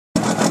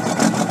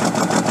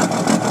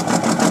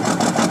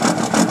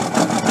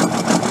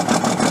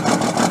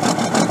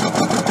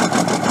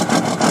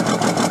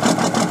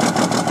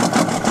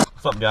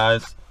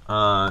guys?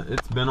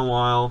 It's been a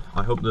while.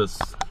 I hope the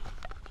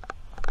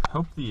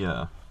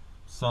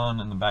sun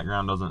in the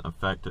background doesn't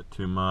affect it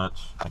too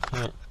much. I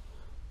can't.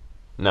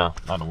 No,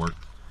 that'll work.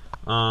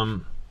 I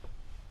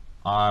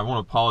want to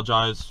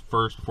apologize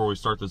first before we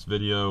start this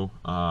video.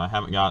 I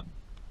haven't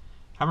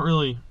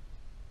really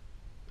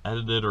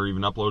edited or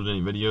even uploaded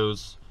any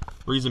videos.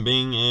 Reason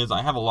being is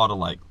I have a lot of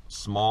like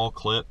small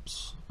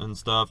clips and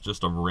stuff,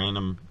 just of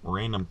random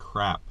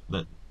crap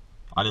that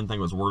I didn't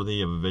think was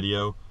worthy of a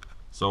video.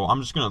 So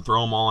I'm just gonna throw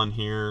them all in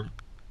here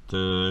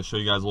to show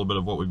you guys a little bit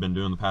of what we've been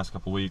doing the past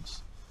couple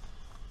weeks.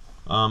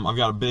 I've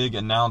got a big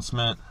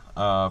announcement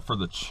for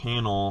the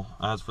channel.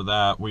 As for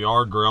that, we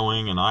are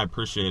growing, and I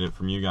appreciate it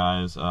from you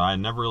guys. I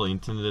never really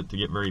intended it to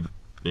get very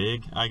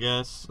big, I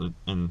guess,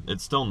 and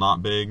it's still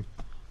not big,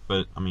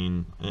 but I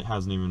mean, I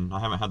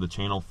haven't had the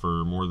channel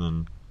for more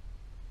than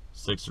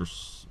 6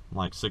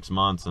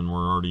 months, and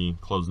we're already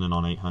closing in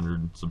on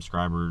 800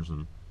 subscribers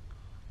and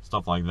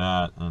stuff like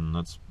that, and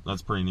that's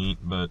pretty neat.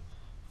 But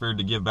figured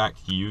to give back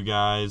to you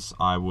guys,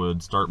 I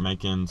would start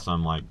making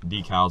some like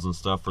decals and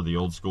stuff for the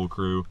old school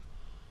crew.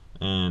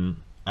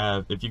 And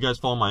if you guys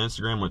follow my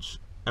Instagram, which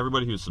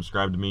everybody who's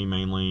subscribed to me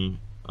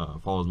mainly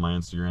follows my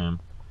Instagram,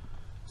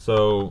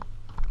 so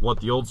what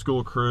the old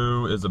school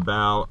crew is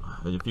about,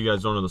 if you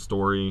guys don't know the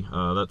story,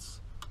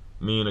 that's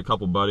me and a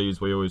couple buddies.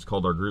 We always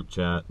called our group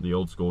chat the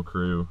old school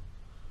crew,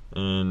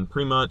 and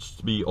pretty much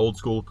to be old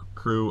school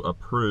crew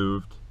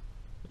approved,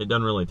 it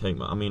doesn't really take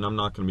much. I mean, I'm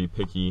not going to be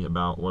picky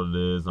about what it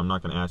is. I'm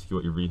not going to ask you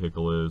what your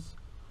vehicle is.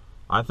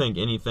 I think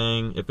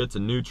anything, if it's a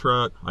new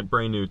truck, like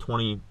brand new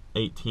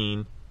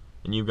 2018,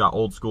 and you've got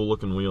old school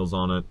looking wheels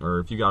on it, or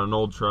if you got an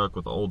old truck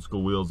with old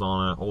school wheels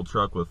on it, old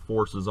truck with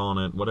forces on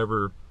it,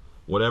 whatever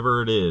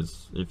it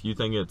is, if you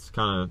think it's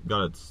kind of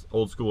got its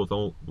old school with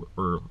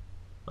or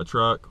a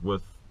truck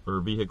with or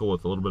a vehicle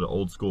with a little bit of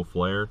old school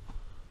flair,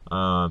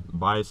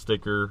 buy a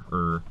sticker.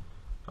 Or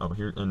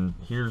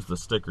here's the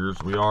stickers.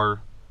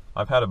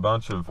 I've had a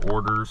bunch of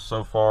orders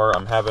so far.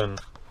 I'm having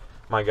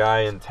my guy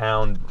in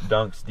town,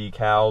 Dunks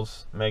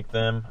Decals, make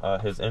them.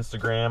 His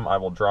Instagram I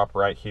will drop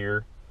right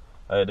here.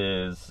 It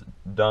is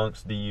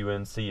Dunks,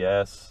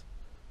 DUNCS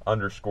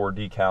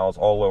 _decals,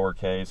 all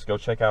lowercase. Go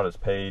check out his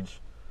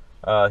page.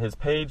 His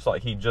page,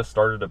 like, he just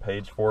started a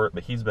page for it,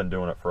 but he's been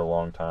doing it for a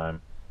long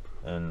time,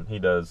 and he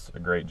does a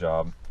great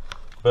job.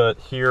 But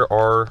here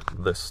are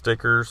the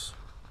stickers.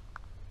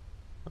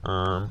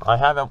 I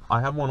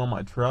have one on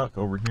my truck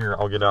over here.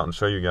 I'll get out and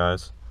show you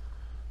guys.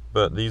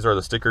 But these are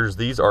the stickers.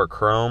 These are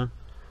chrome.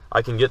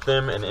 I can get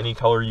them in any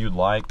color you'd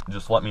like.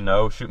 Just let me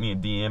know. Shoot me a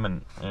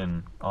DM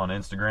and on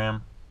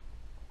Instagram.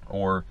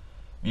 Or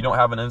if you don't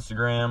have an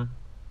Instagram,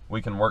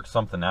 we can work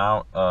something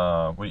out.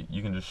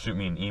 You can just shoot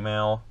me an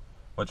email,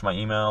 which my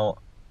email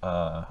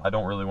I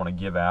don't really want to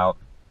give out.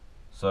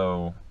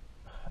 So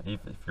if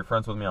you're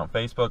friends with me on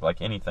Facebook, like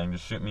anything,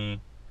 just shoot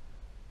me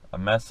a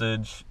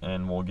message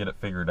and we'll get it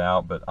figured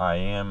out. But I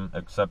am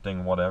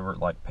accepting whatever,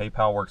 like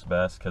PayPal works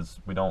best because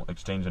we don't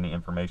exchange any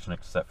information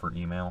except for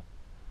email.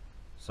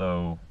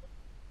 So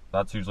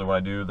that's usually what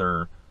I do.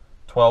 They're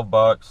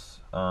 $12,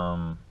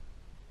 and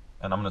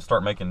I'm gonna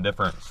start making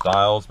different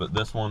styles, but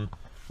this one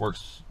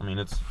works. I mean,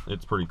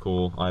 it's pretty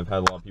cool. I've had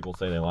a lot of people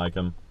say they like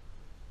them.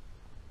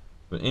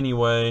 But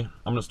anyway,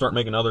 I'm gonna start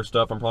making other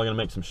stuff. I'm probably gonna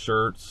make some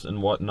shirts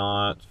and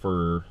whatnot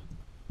for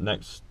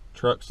next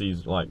truck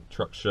season, like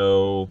truck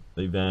show,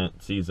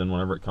 event season,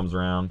 whenever it comes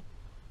around.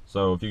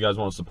 So if you guys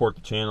want to support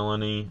the channel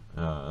any,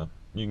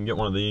 you can get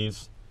one of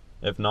these.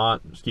 If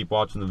not, just keep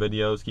watching the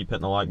videos, keep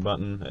hitting the like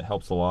button. It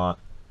helps a lot.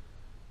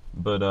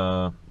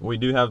 But we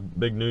do have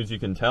big news. You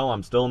can tell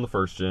I'm still in the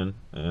first gen,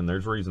 and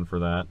there's reason for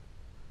that.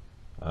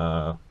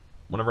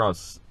 Whenever I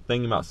was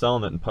thinking about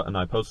selling it and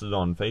I posted it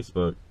on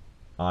Facebook,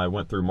 I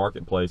went through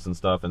Marketplace and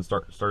stuff and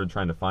started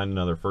trying to find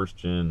another first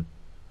gen,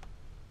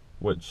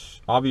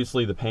 which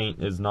obviously the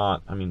paint is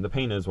not. I mean, the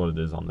paint is what it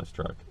is on this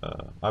truck.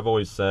 I've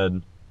always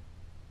said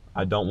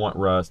I don't want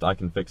rust. I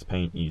can fix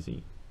paint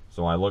easy.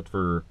 So I looked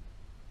for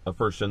a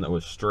first gen that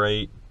was as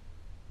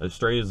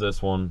straight as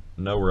this one,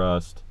 no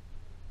rust,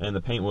 and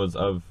the paint was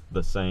of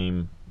the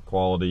same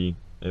quality,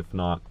 if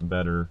not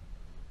better.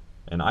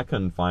 And I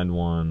couldn't find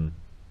one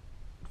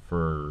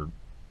for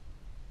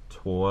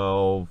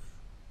 12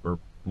 or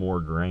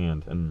more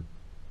grand, and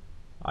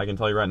I can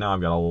tell you right now,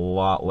 I've got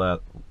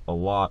a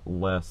lot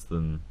less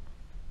than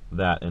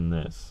that in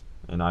this,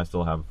 and I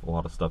still have a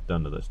lot of stuff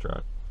done to this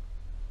truck.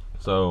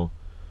 So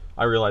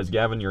I realized,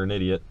 Gavin, you're an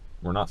idiot.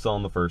 We're not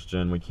selling the first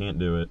gen. We can't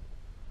do it.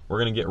 We're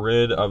gonna get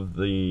rid of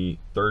the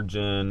third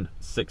gen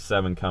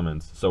 6.7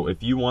 Cummins. So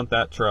if you want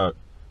that truck,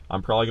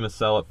 I'm probably gonna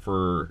sell it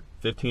for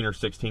 15 or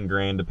 16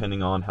 grand,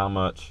 depending on how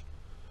much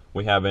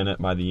we have in it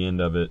by the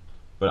end of it.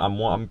 But I'm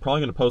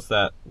probably gonna post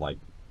that like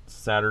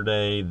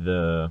Saturday,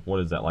 what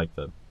is that, like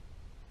the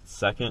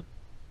 2nd,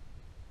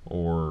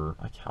 or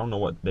I don't know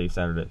what day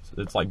Saturday is.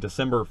 It's like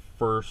December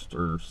 1st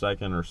or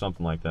 2nd or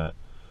something like that.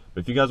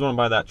 But if you guys want to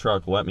buy that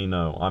truck, let me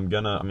know. I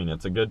mean,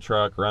 it's a good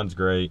truck, runs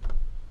great.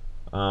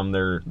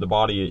 The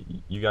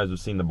body, you guys have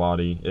seen the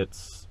body.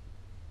 It's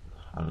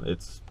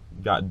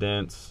got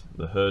dents.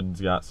 The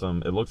hood's got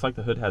some, it looks like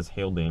the hood has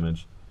hail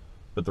damage,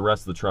 but the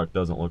rest of the truck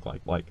doesn't look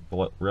like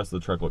the rest of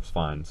the truck looks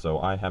fine. So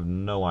I have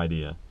no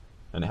idea.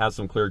 And it has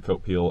some clear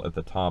coat peel at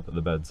the top of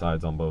the bed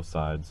sides on both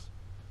sides.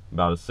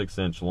 About a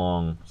 6-inch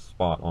long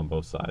spot on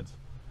both sides.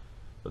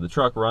 But the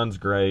truck runs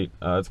great.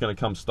 It's going to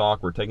come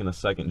stock. We're taking the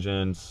 2nd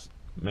gen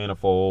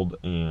manifold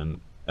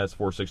and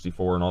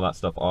S464 and all that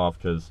stuff off,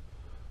 because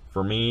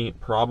for me,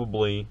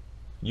 probably,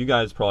 you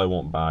guys probably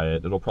won't buy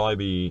it. It'll probably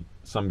be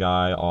some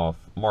guy off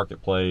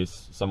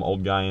Marketplace, some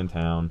old guy in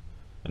town,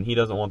 and he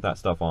doesn't want that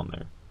stuff on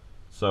there.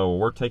 So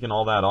we're taking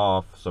all that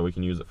off so we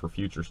can use it for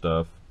future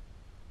stuff.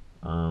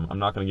 I'm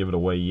not going to give it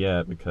away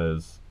yet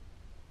because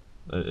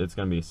it's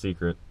going to be a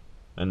secret.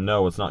 And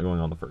no, it's not going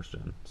on the 1st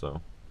gen.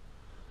 So,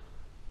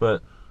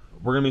 but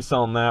we're going to be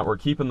selling that. We're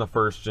keeping the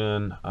 1st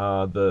gen.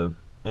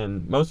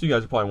 And most of you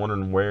guys are probably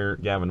wondering, where,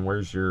 Gavin,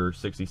 where's your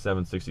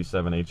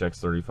 6767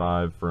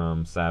 HX35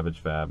 from Savage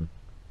Fab?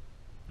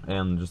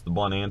 And just the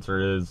blunt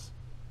answer is,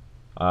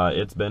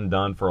 it's been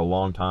done for a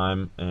long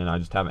time, and I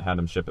just haven't had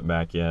them ship it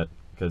back yet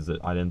because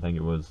I didn't think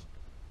it was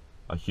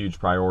a huge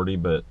priority,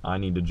 but I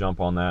need to jump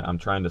on that. I'm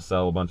trying to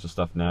sell a bunch of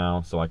stuff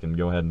now so I can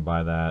go ahead and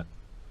buy that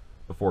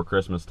before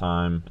Christmas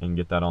time and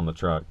get that on the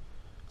truck.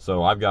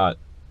 So I've got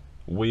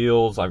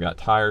wheels, I've got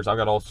tires, I've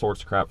got all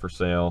sorts of crap for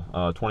sale.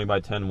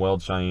 20x10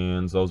 Weld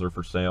Cheyennes, those are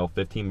for sale.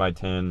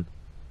 15x10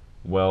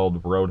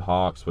 Weld Road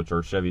Hawks, which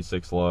are Chevy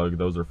 6 lug,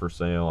 those are for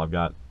sale. I've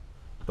got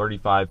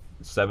 35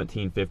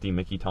 1750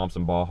 Mickey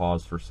Thompson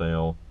Bajas for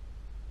sale.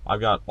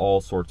 I've got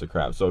all sorts of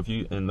crap. So if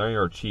you, and they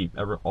are cheap,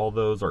 all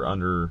those are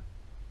under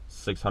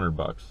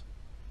 $600.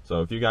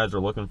 So if you guys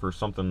are looking for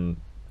something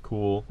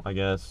cool, I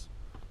guess,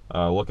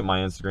 look at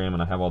my Instagram,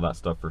 and I have all that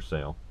stuff for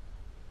sale.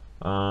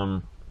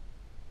 I'm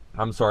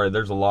sorry,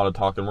 there's a lot of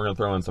talking. We're going to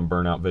throw in some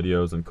Burnout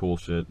videos and cool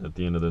shit at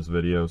the end of this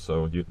video,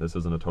 so this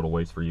isn't a total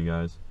waste for you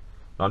guys.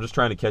 But I'm just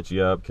trying to catch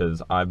you up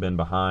because I've been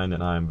behind,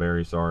 and I am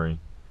very sorry.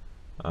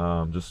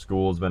 Just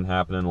school's been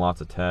happening,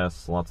 lots of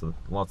tests, lots of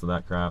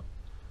that crap.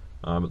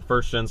 But the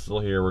 1st gen's still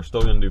here. We're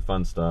still going to do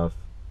fun stuff.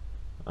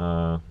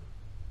 Greg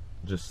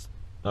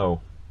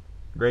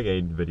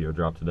A video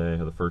dropped today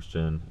of the 1st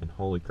gen, and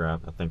holy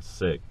crap, that thing's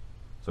sick.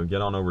 So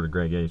get on over to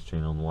Greg A's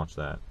channel and watch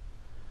that.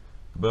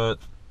 But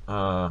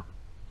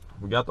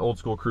we got the old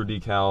school crew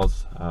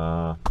decals.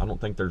 I don't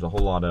think there's a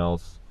whole lot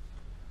else.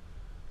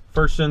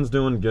 1st gen's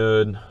doing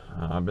good.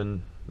 I've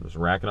been just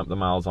racking up the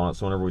miles on it,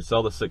 so whenever we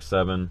sell the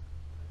 6.7,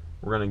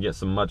 we're going to get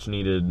some much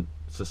needed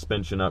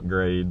suspension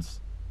upgrades.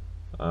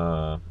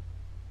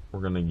 We're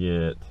going to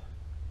get,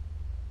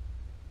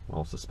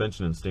 well,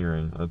 suspension and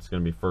steering. That's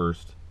going to be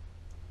first.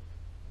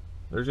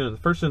 The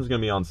 1st gen's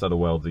going to be on set of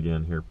welds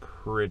again here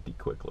pretty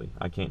quickly.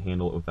 I can't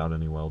handle it without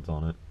any welds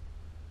on it.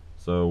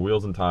 So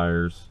wheels and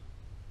tires.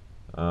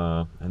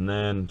 And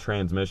then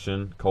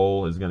transmission.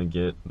 Cole is going to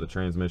get the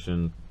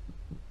transmission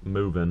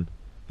moving.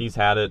 He's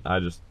had it. I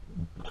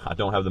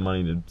don't have the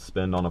money to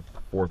spend on a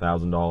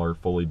 $4,000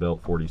 fully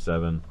built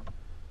 47.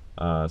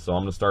 So I'm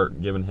going to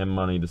start giving him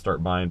money to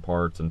start buying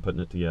parts and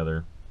putting it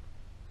together.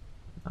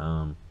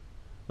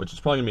 Which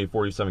is probably going to be a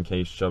 47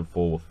 case shoved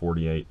full with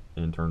 48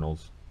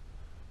 internals.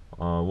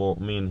 Well,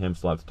 me and him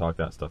still have to talk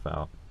that stuff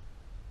out.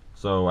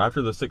 So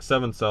after the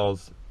 6.7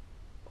 sells,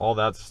 all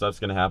that stuff's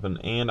going to happen,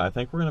 and I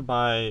think we're going to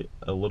buy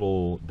a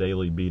little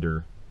daily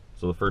beater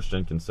so the 1st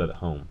gen can sit at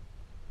home,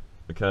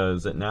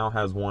 because it now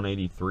has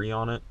 183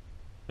 on it,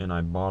 and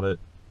I bought it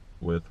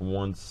with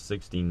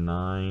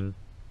 169,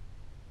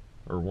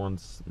 or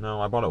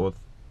I bought it with,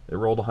 it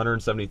rolled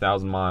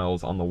 170,000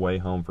 miles on the way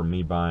home from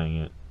me buying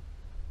it.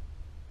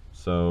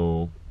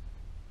 So,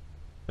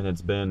 and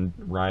it's been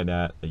right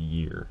at a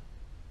year.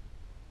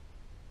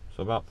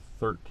 So about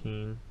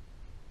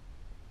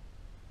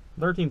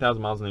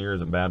 13,000 miles in a year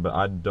isn't bad, but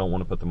I don't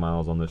want to put the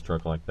miles on this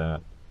truck like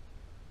that.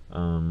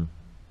 But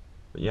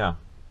yeah,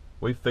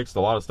 we fixed a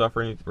lot of stuff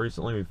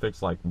recently. We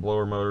fixed like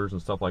blower motors and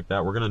stuff like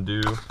that. We're gonna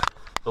do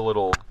the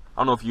little,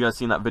 I don't know if you guys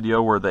seen that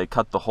video where they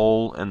cut the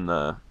hole in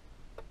the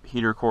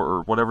heater core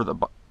or whatever,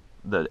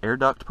 the air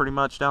duct pretty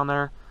much down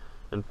there,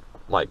 and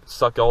like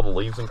suck all the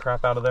leaves and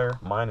crap out of there.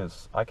 Mine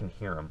is, I can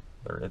hear them.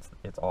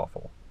 It's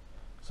awful.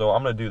 So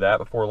I'm going to do that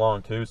before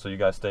long too, so you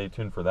guys stay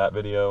tuned for that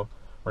video.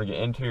 We're going to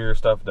get interior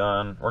stuff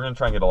done. We're going to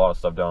try and get a lot of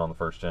stuff done on the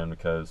 1st gen,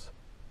 because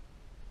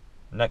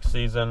next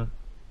season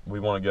we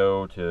want to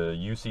go to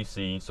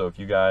UCC. So if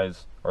you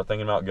guys are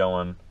thinking about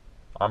going,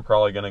 I'm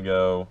probably going to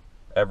go,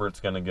 Everett's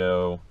going to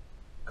go,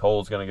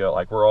 Cole's going to go,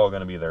 like we're all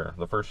going to be there.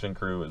 The 1st gen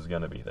crew is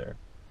going to be there.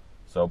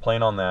 So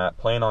plan on that,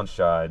 plan on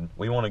Shide.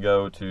 We want to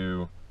go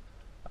to,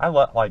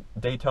 like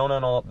Daytona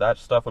and all that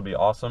stuff would be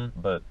awesome,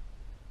 but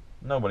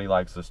nobody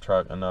likes this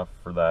truck enough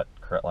for that.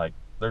 Like,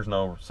 there's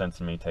no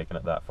sense in me taking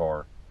it that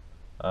far.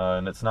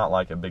 And it's not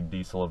like a big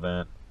diesel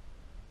event.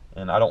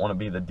 And I don't want to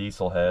be the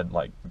diesel head,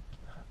 like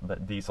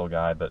that diesel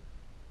guy, but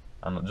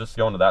I'm just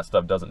going to that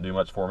stuff doesn't do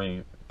much for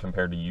me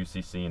compared to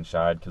UCC and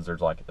Shide, because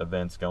there's like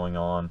events going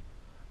on.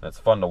 And it's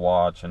fun to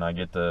watch, and I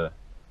get to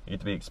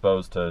be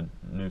exposed to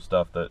new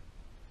stuff that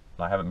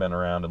I haven't been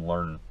around and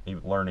learn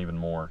even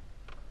more.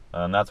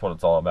 and that's what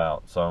it's all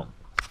about. So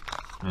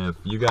if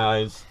you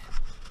guys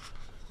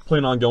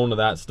plan on going to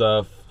that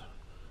stuff,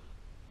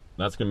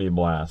 that's gonna be a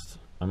blast.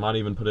 I might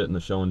even put it in the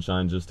show and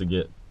shine just to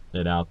get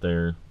it out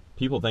there.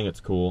 People think it's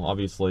cool.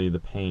 Obviously the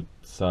paint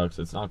sucks,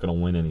 it's not gonna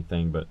win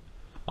anything, but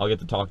I'll get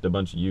to talk to a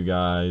bunch of you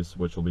guys,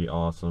 which will be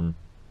awesome,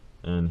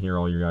 and hear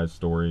all your guys'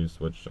 stories,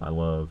 which I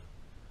love.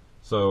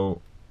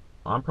 So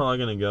I'm probably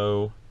gonna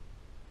go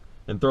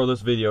and throw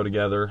this video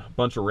together, a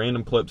bunch of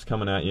random clips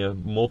coming at you,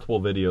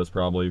 multiple videos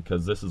probably,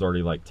 because this is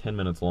already like 10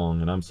 minutes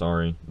long, and I'm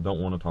sorry, don't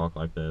want to talk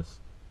like this.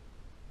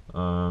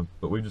 But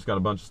we've just got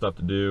a bunch of stuff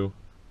to do.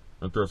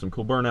 I'll throw some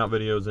cool Burnout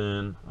videos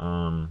in.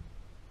 I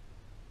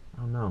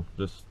don't know,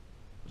 just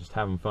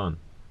having fun.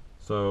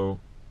 So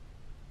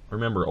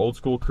remember, Old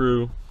School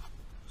Crew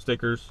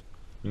stickers,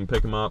 you can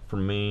pick them up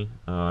from me.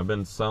 I've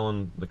been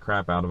selling the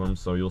crap out of them,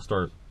 so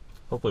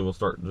hopefully we'll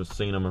start just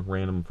seeing them in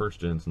random first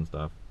gens and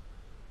stuff.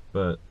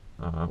 But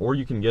or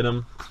you can get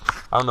them.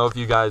 I don't know if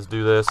you guys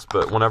do this,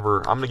 but whenever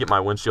I'm gonna get my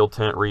windshield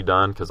tint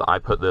redone, because I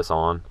put this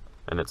on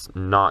and it's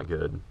not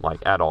good, like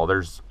at all.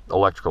 There's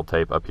electrical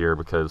tape up here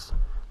because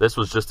this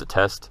was just a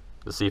test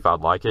to see if I'd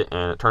like it,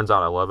 and it turns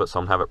out I love it, so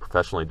I'm gonna have it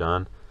professionally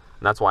done.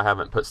 And that's why I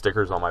haven't put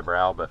stickers on my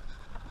brow, but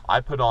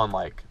I put on,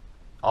 like,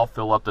 I'll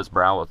fill up this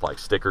brow with like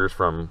stickers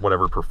from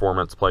whatever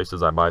performance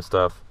places I buy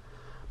stuff.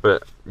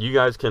 But you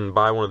guys can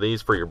buy one of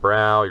these for your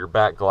brow, your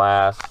back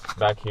glass,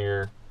 back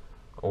here.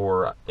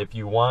 Or if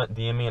you want,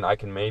 DM me and I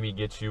can maybe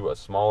get you a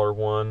smaller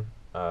one,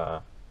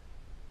 a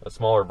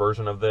smaller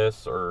version of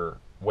this, or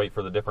wait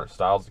for the different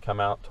styles to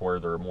come out to where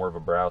they're more of a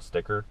brow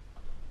sticker.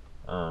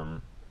 But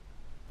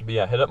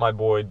yeah, hit up my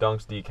boy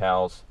Dunk's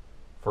Decals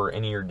for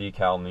any of your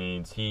decal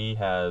needs. He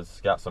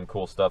has got some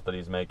cool stuff that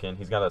he's making.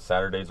 He's got a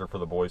Saturdays are for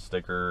the boys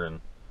sticker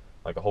and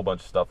like a whole bunch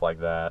of stuff like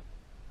that.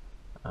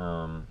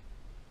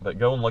 But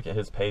go and look at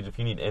his page. If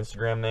you need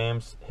Instagram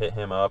names, hit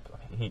him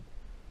up.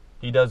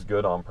 He does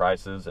good on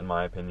prices, in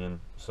my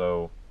opinion,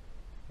 so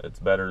it's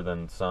better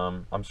than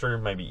some. I'm sure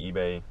maybe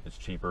eBay is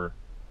cheaper,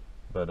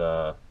 but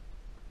I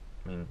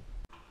mean,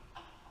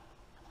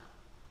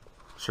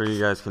 I'm sure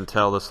you guys can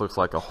tell this looks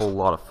like a whole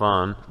lot of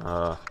fun.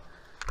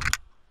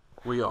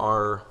 We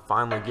are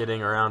finally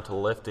getting around to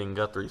lifting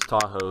Guthrie's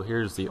Tahoe.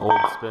 Here's the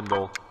old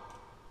spindle.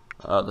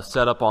 The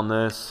setup on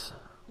this,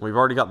 we've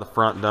already got the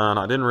front done.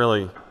 I didn't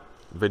really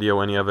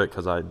video any of it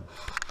because I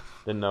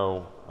didn't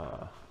know.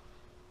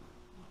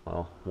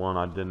 Well, one,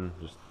 I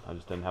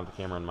just didn't have the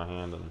camera in my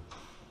hand and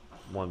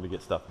wanted to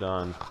get stuff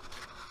done.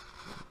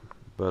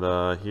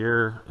 But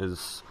here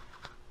is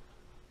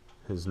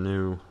his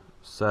new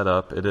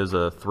setup. It is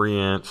a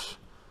 3-inch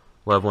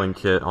leveling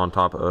kit on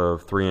top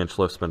of 3-inch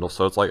lift spindle,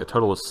 so it's like a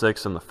total of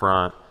 6 in the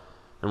front.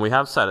 And we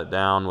have set it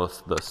down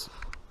with this,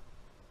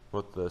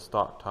 with the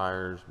stock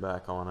tires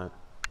back on it,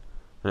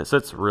 and it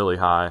sits really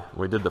high.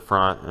 We did the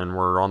front and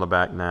we're on the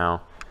back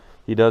now.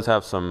 He does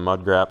have some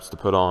mud graps to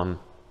put on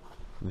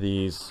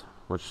these,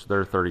 which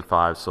they're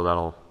 35, so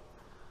that'll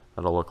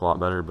look a lot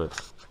better.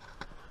 But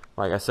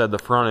like I said, the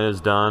front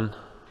is done,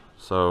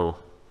 so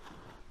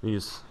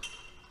the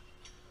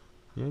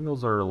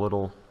angles are a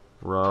little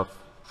rough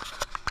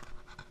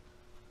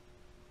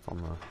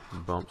on the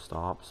bump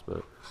stops,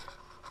 but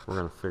we're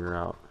gonna figure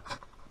out,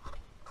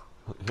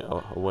 you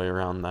know, a way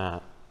around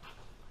that.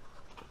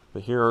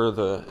 But here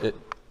are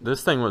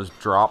this thing was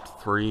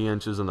dropped 3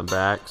 inches in the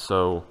back,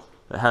 so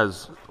it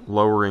has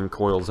lowering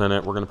coils in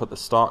it. We're going to put the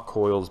stock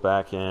coils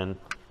back in,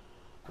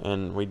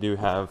 and we do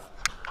have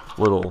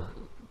little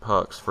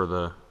pucks for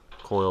the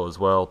coil as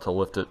well to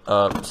lift it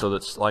up, so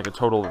that's like a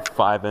total of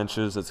 5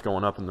 inches that's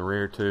going up in the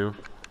rear too.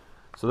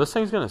 So this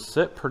thing's going to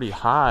sit pretty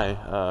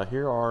high.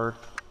 Here are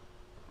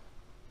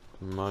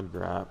mud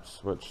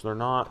graps, which they're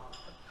not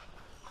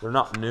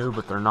new,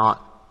 but they're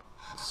not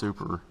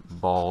super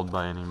bald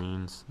by any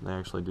means. They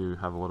actually do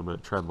have a little bit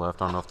of tread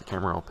left. I don't know if the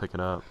camera will pick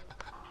it up,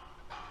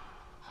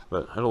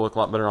 but it'll look a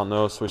lot better on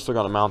those. So we still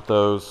got to mount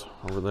those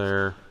over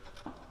there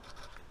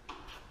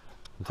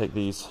and take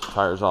these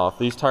tires off.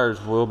 These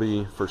tires will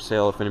be for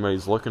sale if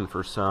anybody's looking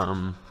for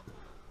some,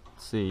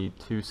 let's see,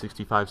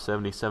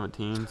 265/70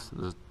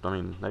 17s. I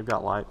mean, they've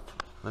got life.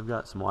 They've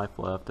got some life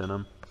left in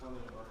them.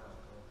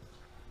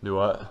 Do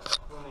what?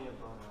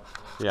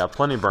 Yeah,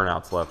 plenty of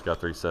burnouts left,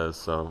 Guthrie says.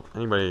 So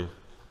anybody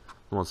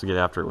who wants to get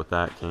after it with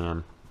that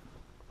can.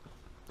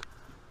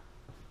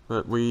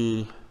 But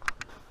we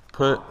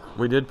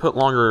did put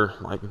longer,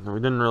 like, we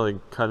didn't really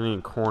cut any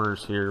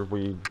corners here.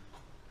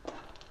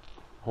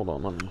 Hold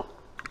on, let me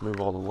move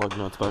all the lug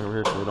nuts back over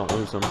here so we don't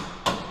lose them.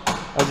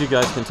 As you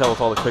guys can tell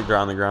with all the quick dry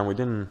on the ground, we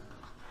didn't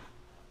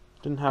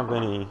have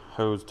any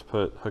hose to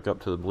hook up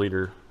to the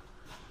bleeder.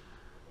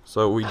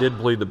 So we did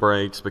bleed the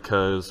brakes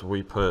because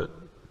we put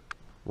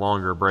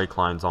longer brake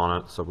lines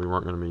on it, so we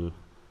weren't going to be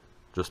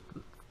just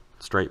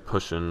straight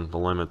pushing the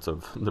limits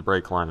of the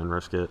brake line and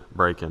risk it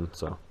breaking.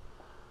 So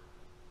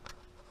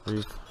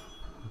we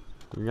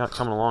got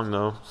coming along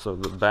though. So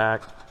the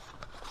back,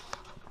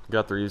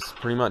 Guthrie's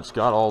pretty much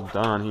got all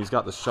done. He's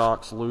got the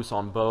shocks loose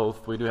on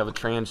both. We do have a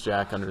trans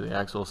jack under the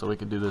axle, so we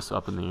could do this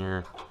up in the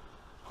air.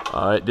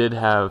 It did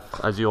have,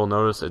 as you'll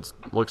notice, it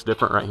looks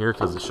different right here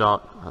because the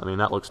shock, I mean,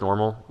 that looks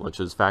normal, which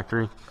is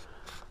factory.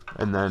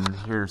 And then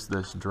here's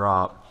this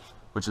drop,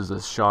 which is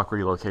a shock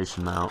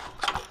relocation mount.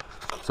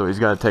 So he's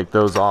got to take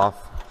those off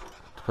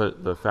to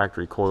put the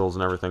factory coils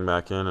and everything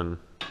back in, and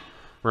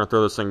we're going to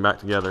throw this thing back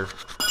together.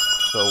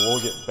 So we'll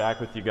get back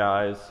with you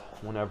guys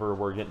whenever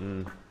we're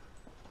getting,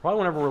 probably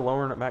whenever we're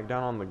lowering it back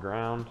down on the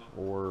ground,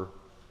 or,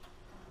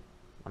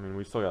 I mean,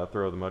 we still got to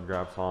throw the mud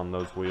graps on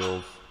those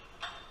wheels.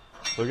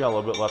 So we got a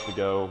little bit left to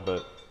go,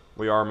 but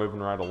we are moving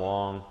right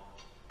along.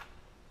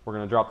 We're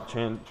going to drop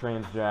the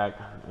trans jack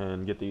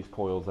and get these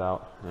coils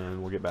out,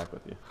 and we'll get back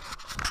with you.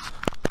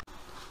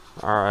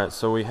 Alright,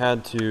 so we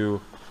had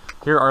to,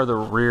 here are the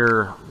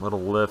rear little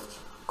lift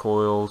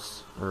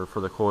coils, or for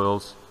the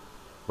coils,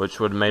 which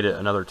would have made it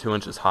another 2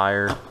 inches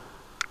higher.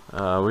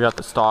 We got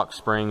the stock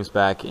springs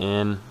back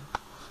in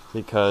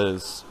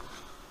because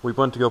we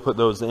went to go put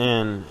those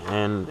in,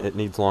 and it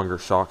needs longer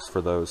shocks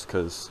for those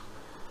because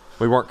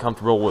we weren't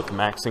comfortable with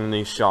maxing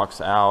these shocks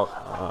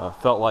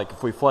out. Felt like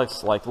if we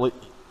flexed, like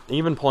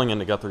even pulling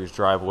into Guthrie's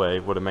driveway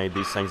would have made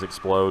these things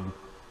explode,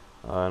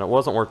 and it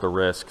wasn't worth the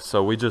risk.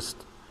 So we just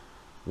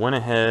went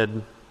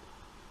ahead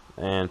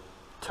and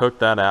took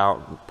that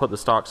out, put the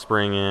stock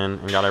spring in,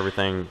 and got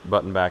everything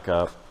buttoned back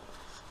up.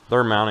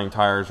 They're mounting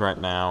tires right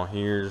now.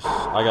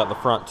 I got the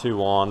front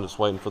two on, just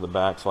waiting for the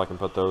back so I can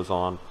put those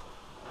on.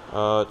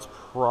 It's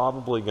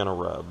probably gonna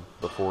rub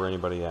before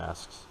anybody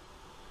asks.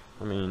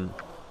 I mean,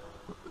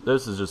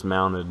 this is just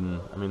mounted,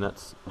 and I mean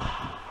that's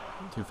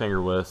 2 finger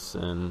widths,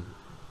 and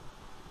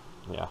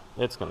yeah,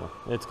 it's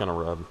gonna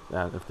rub.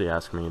 If they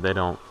ask me, they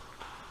don't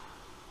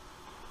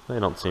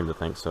seem to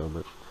think so,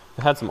 but if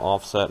it had some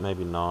offset,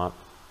 maybe not.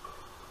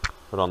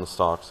 But on the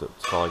stocks,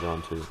 it's probably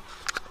going to.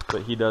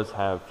 But he does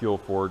have fuel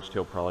forged.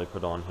 He'll probably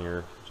put on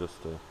here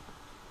just to.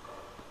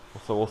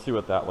 So we'll see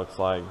what that looks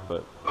like.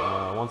 But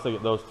once I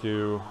get those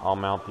two, I'll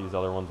mount these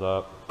other ones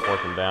up,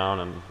 torque them down,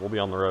 and we'll be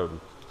on the road.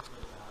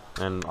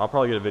 And I'll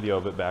probably get a video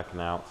of it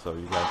backing out so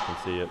you guys can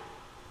see it.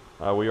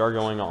 We are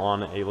going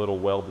on a little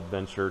weld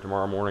adventure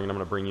tomorrow morning, and I'm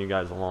going to bring you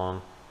guys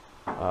along.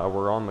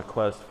 We're on the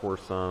quest for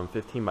some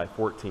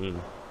 15x14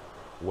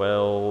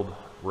 weld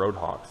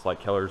Roadhawks like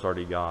Keller's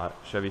already got.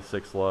 Chevy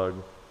 6-lug.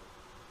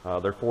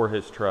 They're for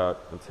his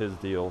truck. It's his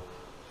deal.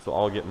 So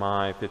I'll get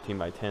my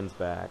 15x10s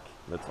back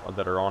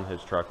that are on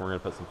his truck. We're going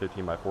to put some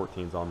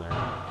 15x14s on there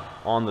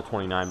on the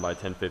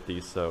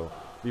 29x1050s. So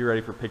be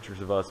ready for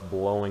pictures of us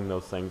blowing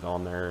those things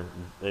on there.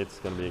 It's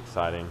going to be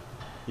exciting.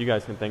 You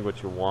guys can think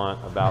what you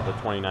want about the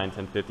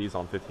 29-1050s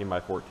on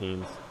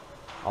 15x14s.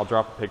 I'll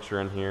drop a picture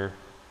in here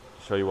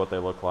to show you what they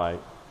look like.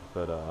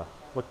 But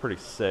look pretty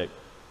sick.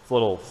 It's a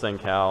little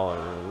SenCal,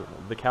 or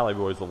the Cali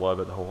boys will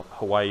love it. The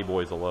Hawaii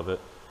boys will love it.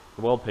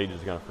 The weld page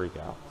is gonna freak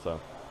out. So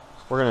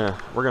we're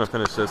gonna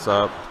finish this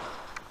up,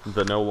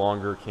 the no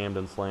longer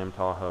Camden Slam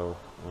Tahoe,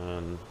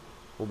 and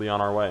we'll be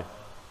on our way.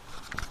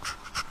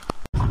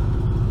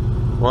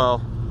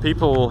 Well,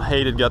 people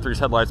hated Guthrie's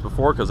headlights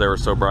before because they were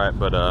so bright,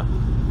 but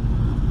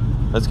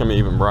that's gonna be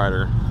even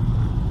brighter.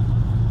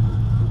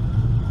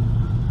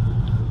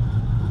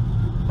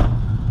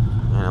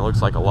 And it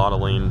looks like a lot of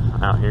lean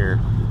out here.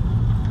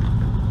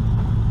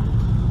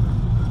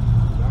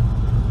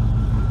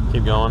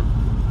 Keep going.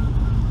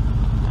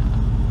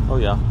 Oh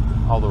yeah,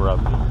 all the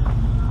rub.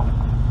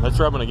 That's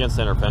rubbing against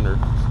the inner fender.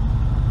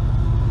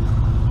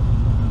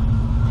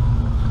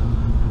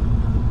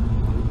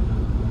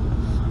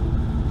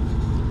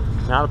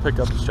 Now to pick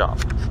up the shop.